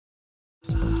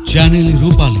Channel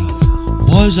Rupali,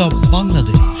 voice of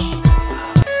Bangladesh.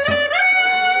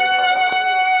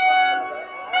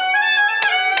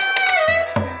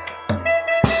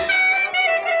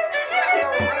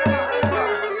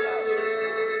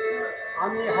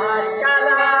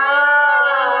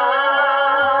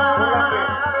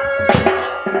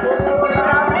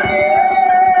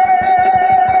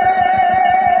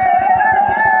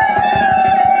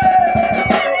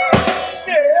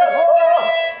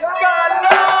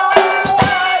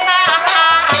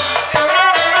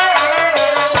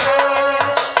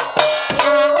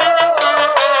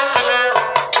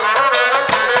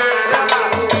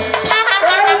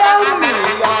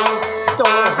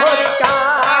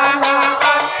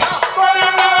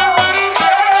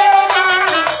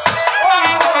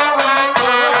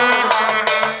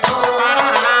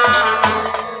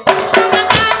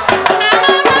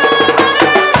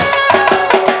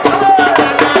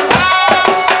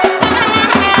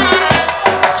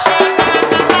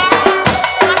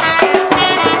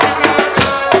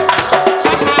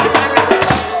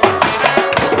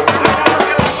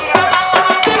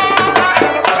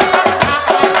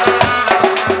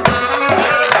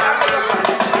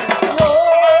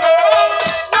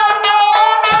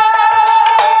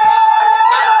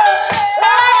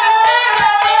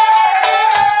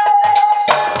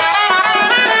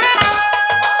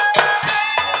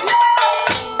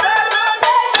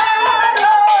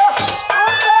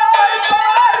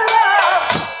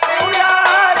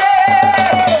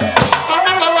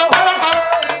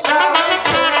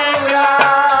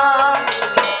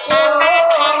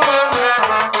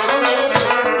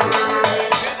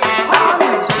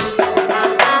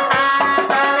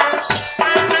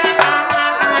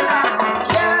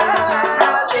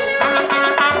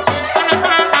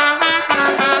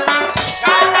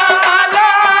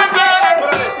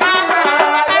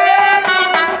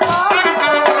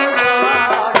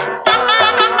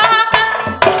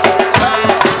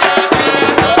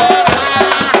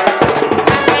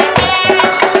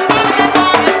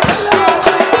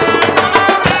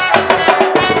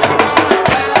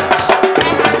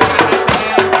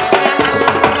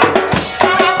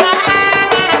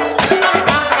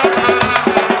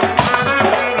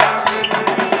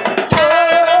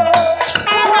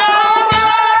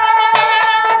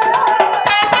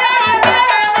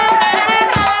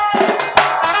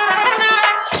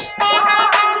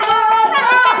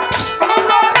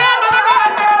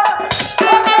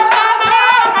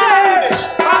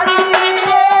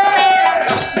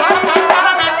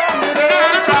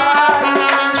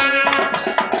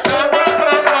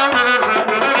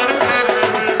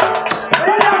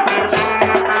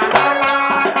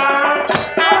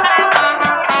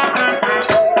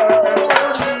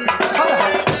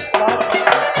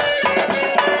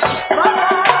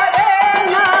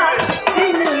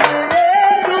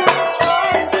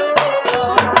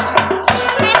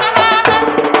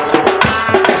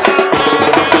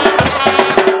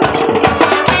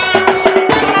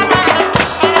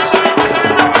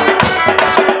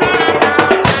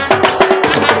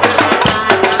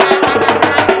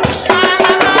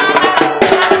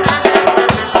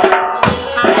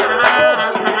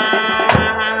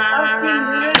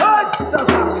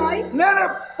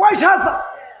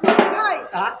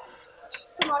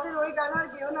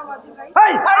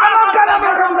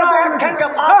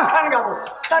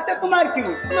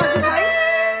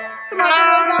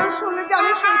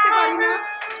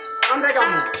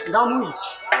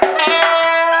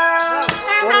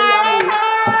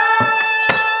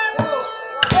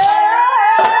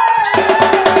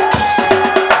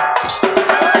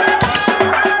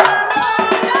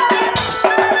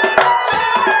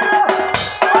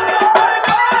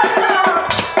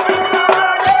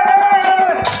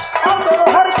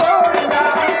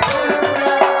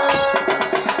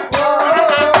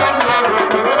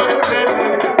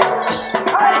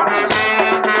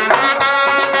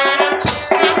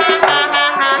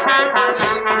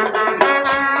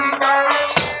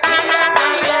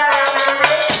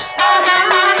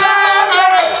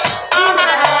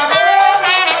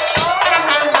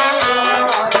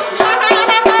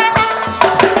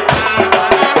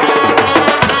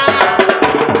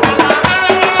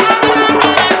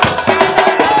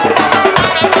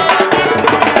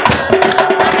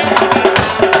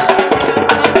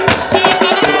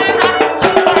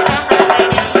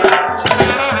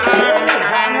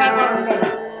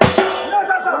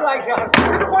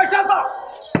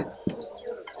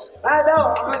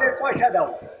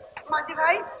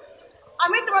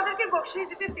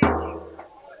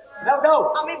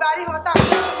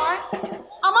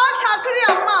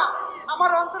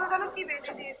 আমার অন্তরে যেন কি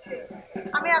বেঁধে দিয়েছে,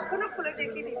 আমি এখনো খুলে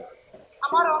দেখিনি।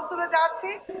 আমার অন্তরে যাচ্ছে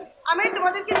আমি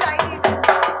তোমাদেরকে চাই দিয়ে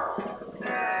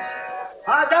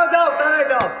হ্যাঁ যাও যাও তাই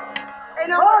যাও এই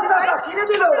নাও কিনে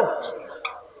দিল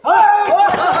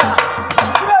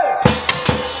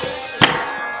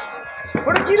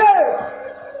ওটা কি রে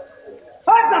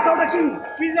কি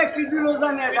পিজা কি দিল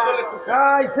জানে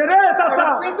খাইছে রে চাচা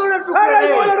পেটুরে টুকরা রে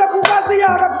ওরে বুকা দিয়া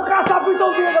ওরে বুকা চাপি তো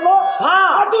দিয়ে গেল হ্যাঁ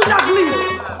আর তুই রাখলি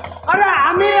আরে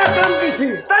আমি রাখলাম কিছু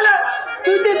তাহলে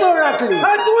তুই তো রাখলি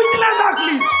হ্যাঁ তুই দিলা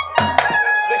রাখলি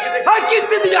হ্যাঁ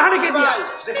কিস্তি দিবি হাড়িকে দিয়া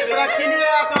তোরা কি নিয়ে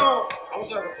এত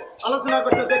আলোচনা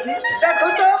করতে দেখি দেখো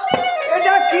তো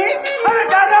এটা কি আরে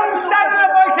দাদা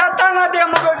পয়সা টানা দিয়ে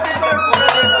আমাকে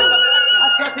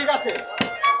আচ্ছা ঠিক আছে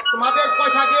তোমাদের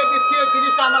পয়সা দিয়ে দিচ্ছি এই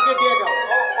জিনিসটা আমাকে দিয়ে দাও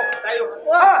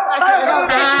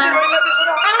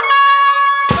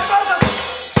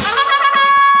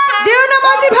দিও না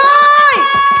মাঝি ভাই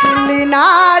চিনলি না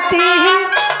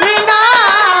চিনলি না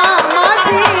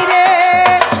মাঝি রে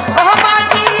ও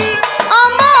মাঝি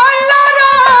আমল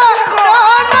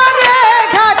রে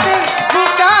ঘাটে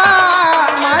বুকা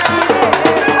মাঝি রে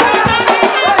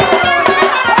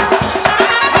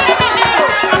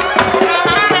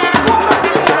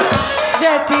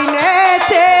যে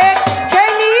চিনেছে সে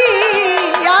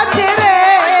আছে রে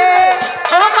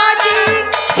ও মাঝি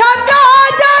ছাত্র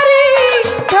জারি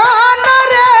ধন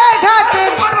রে ঘাটে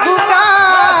বুকা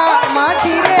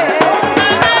মাঝি রে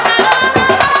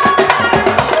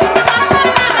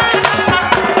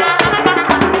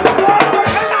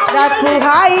রাত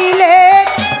পুহাইলে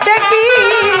দেখি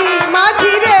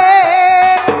মাঝি রে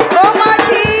ও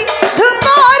মাঝি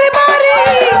ধুপার বাড়ি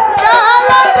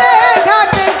ডালা রে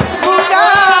ঘাটে বুকা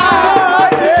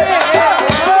মাঝি রে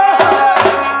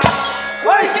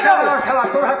ওই কি শালা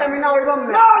তোর হাতে আমি না ওইরকম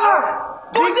না না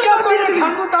তুই কি আমি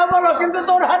খাবো তা বলো কিন্তু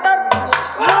তোর হাতে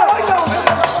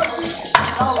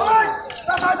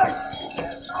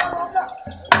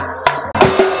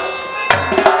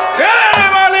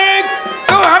मालिक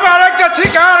तू हमारा का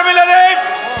शिकार मिले दे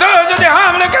तो यदि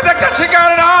हम लोग का शिकार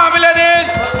ना मिले दे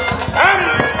हम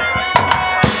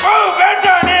ओ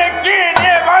बेटा ने की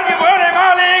ने बाजी बोले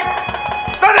मालिक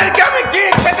तेरे क्या में की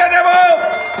खेते दे वो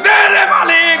तेरे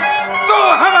मालिक तू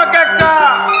हमारा का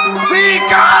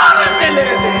शिकार मिले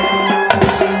दे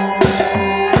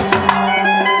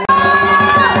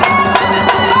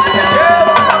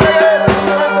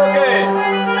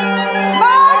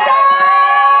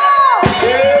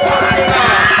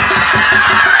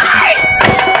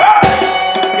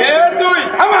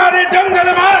हमारे जंगल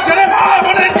में चले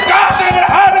बड़े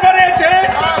हाथ बने थे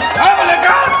हम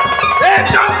लगा एक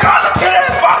जंगल के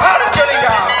बाहर चली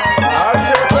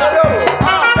गया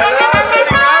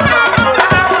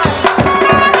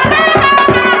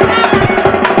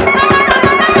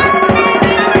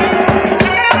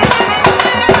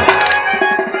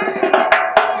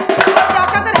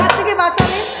ডাকাতের হাত থেকে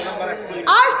বাঁচালে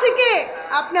আজ থেকে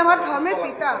আপনি আমার ধর্মের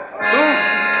পিতা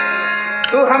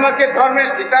तू हमारे धर्मेर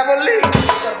पिता बोलली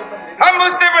हम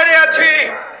बुझते पेरे आछि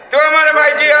तू हमार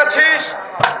भाईजी आछिस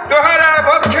तोहारा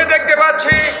पक्षे देखते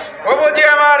पाচ্ছি ও বুঝি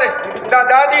আমার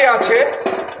দাদাজি আছে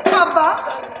আব্বা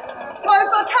ওই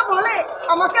কথা বলে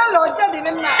আমাকে আর লজ্জা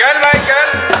দিবেন না কেন ভাই কেন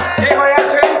কি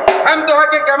হয়েছে আমি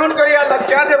তোহাকে কেমন করিয়া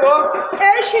লজ্জা দেব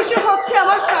এই শিশু হচ্ছে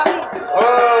আমার স্বামী ও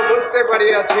বুঝতে পারি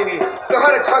আছি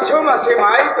তোহার খচম আছে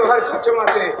মাই তোহার খচম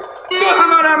আছে तू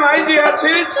हमारा माई जी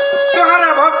आछिस तोहारा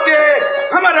बाप के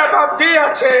हमारा बाप जी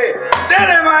আছে दे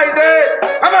रे माई दे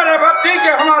हमारा बाप जी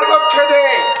के हमार बाप के दे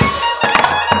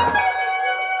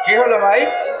কি হলো ভাই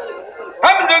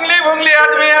हम जंगली भंगली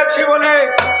आदमी আছি বলে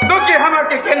तू কি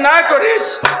আমাকে কে না করিস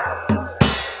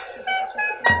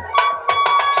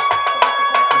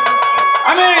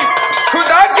আমি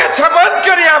खुदा के शपथ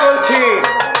करिया বলছি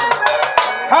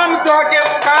हम तोके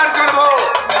उपकार करबो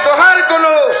तोहार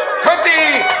कोनो क्षति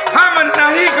हम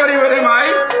नहीं करी रे माई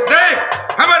देख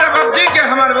हमारे बाप जी के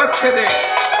हमारे बच्चे दे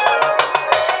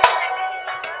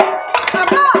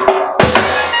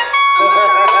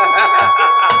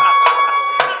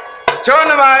चल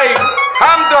भाई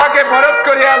हम तोके भरत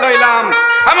करिया लইলাম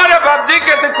हमारे बाप जी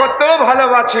के तू কত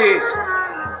ভালোবাসিস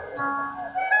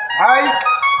भाई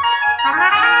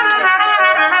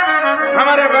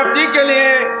हमारे बाप जी के लिए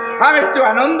हम एक तो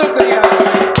आनंद करिया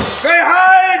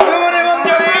हाय झूरे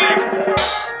मंजरी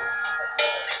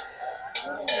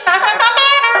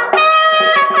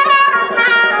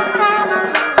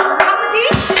बाबूजी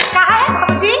कहाँ है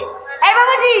बाबूजी ए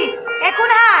बाबूजी ए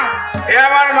कौन है ये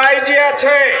हमारे माई जी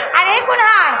আছে अरे कौन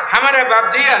है हमारे बाप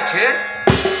जी আছে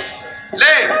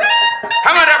ले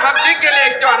हमारे बाप जी के लिए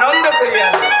एक तो आनंद करिया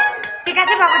ठीक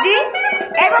है बाबूजी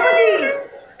ए बाबूजी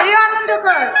प्रिय आनंद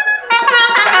कर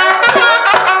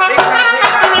ठीक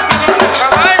है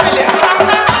सबाई मिले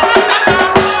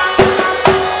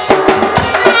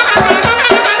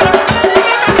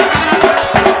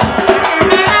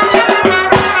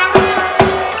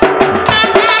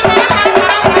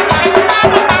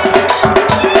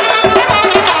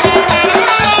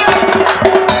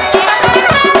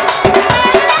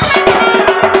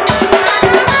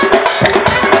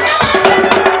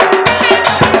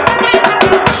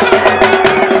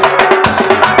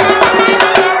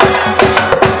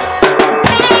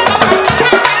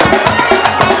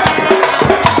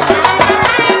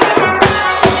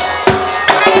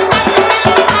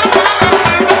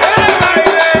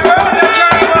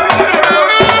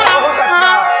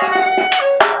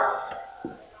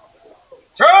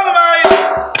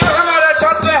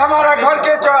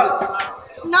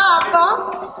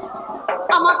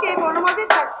আমাকে এই বনমাঝে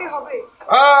থাকতে হবে।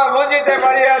 হ্যাঁ বুঝিতে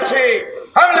পারিয়াছি।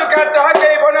 আমি লোক তাহাকে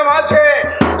এই বনমাঝে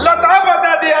লতা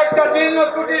পাতা দিয়ে একটা জীর্ণ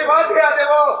কুটির বাঁধিয়া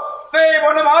দেব, তুই এই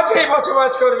বনমাঝেই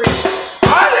বসবাস করবি।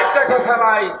 আর একটা কথা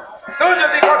ভাই, তুই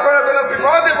যদি কখনো কোনো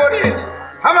বিপদে পড়িস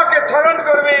আমাকে স্মরণ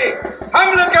করবি।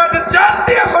 আমি লোক জান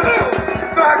দিয়ে হলেও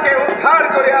তাকে উদ্ধার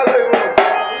করে আনব।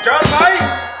 চল ভাই,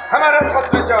 আমার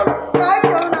ছাত্র চল। তাই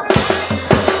কেউ না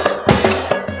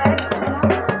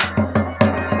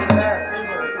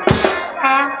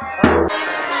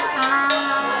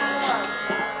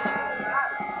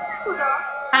খুদা,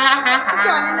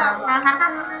 জানি না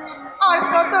আর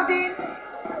কতদিন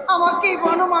আমাকে এই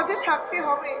বনমাঝে থাকতে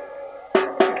হবে।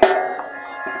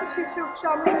 শিশুর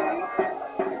সামনে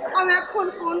আমি এখন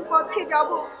কোন পথে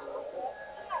যাব?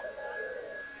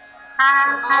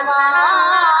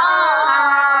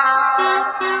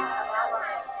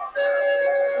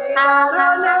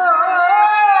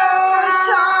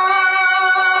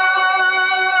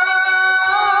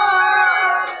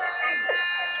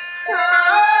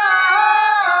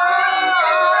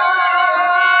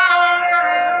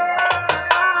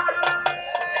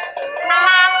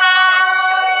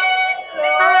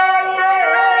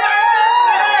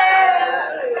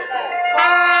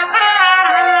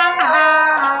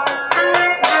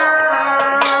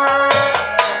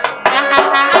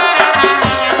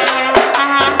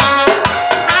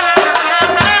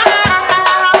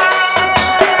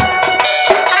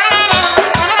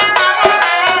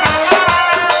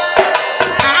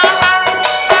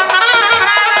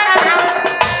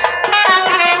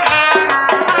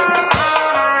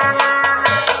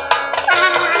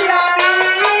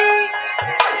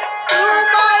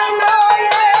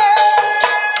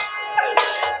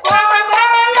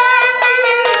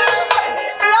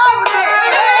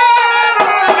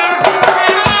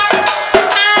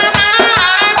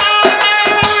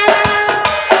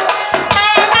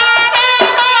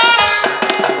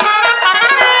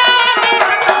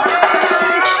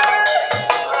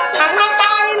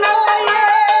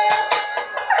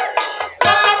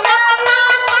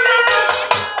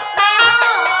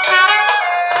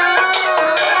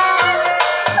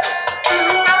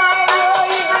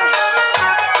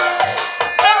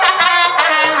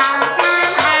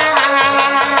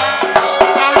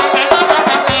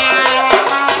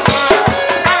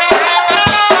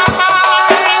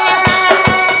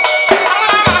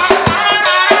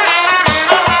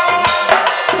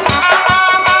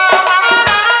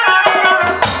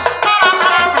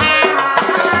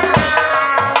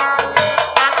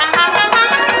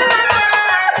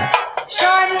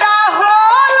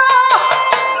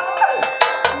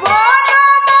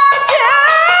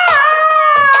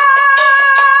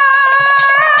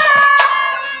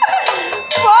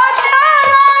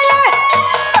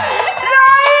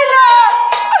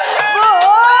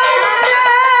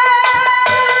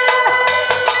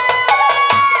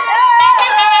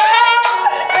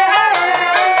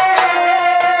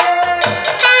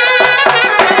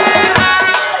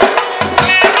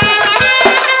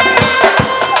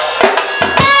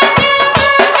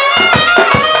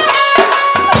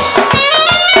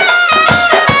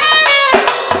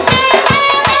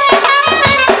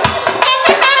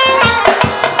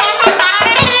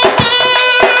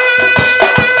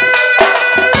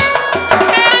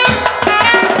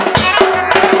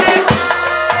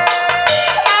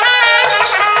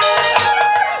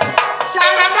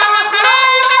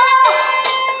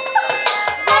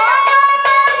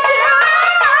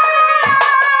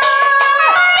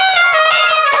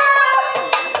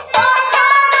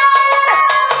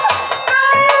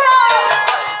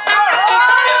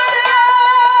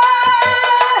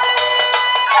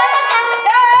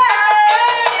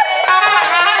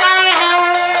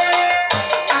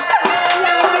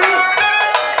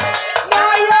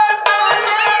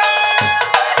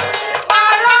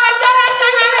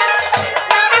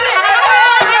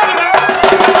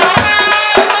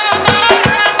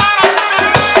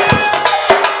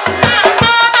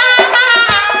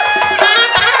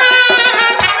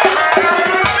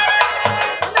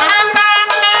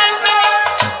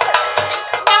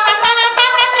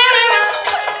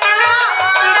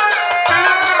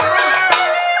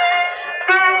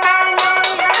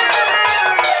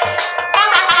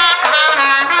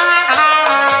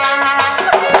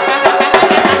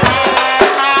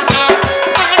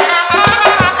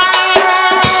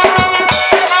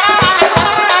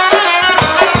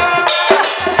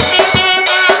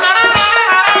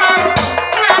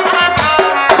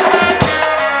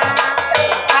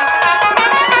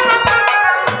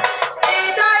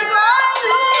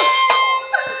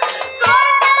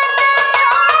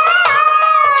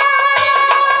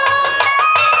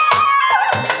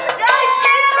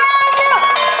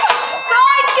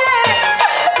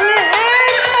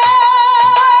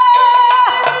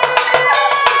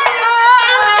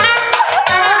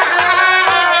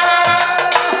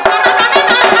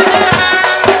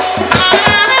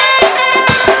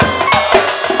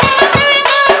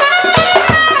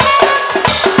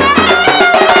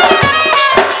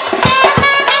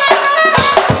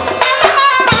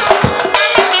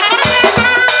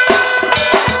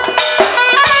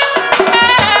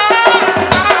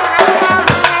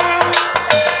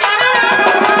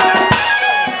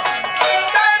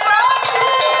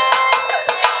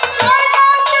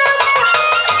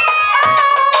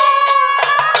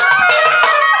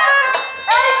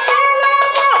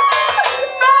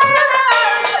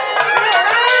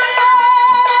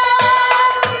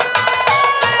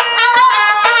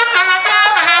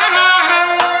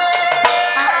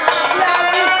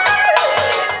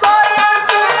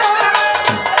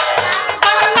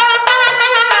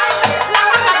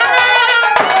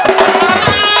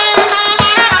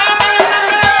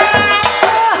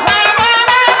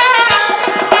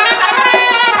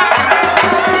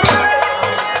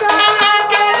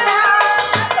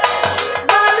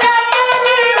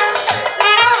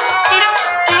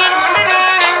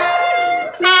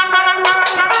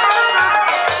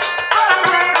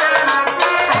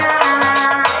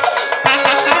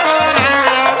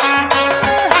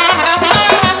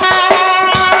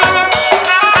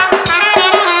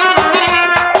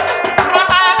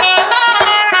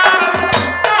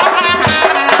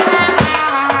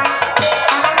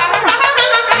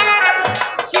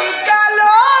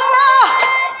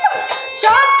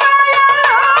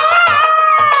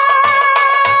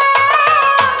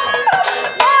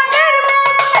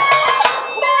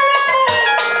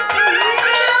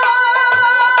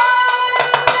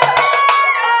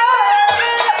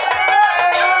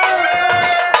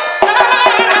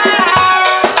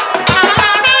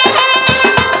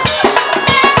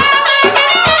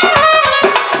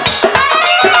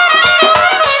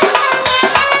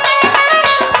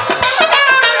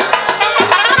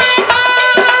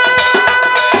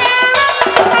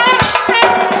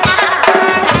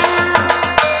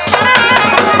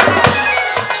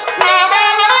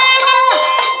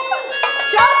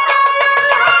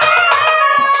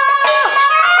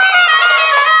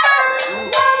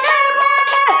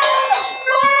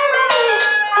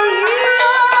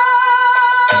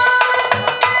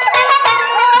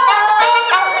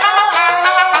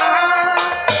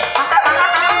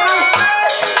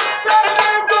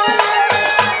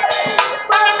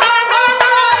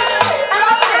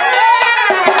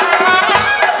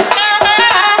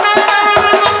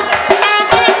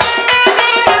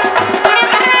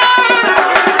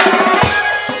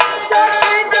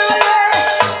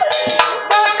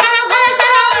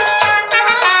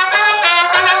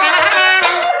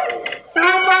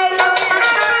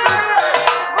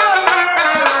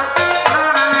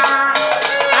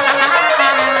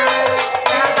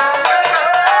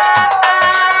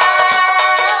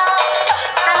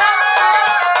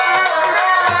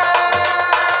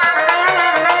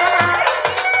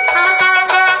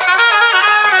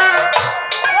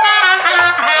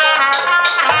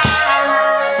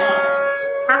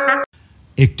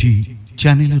 একটি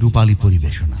চ্যানেল রূপালী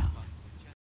পরিবেশনা।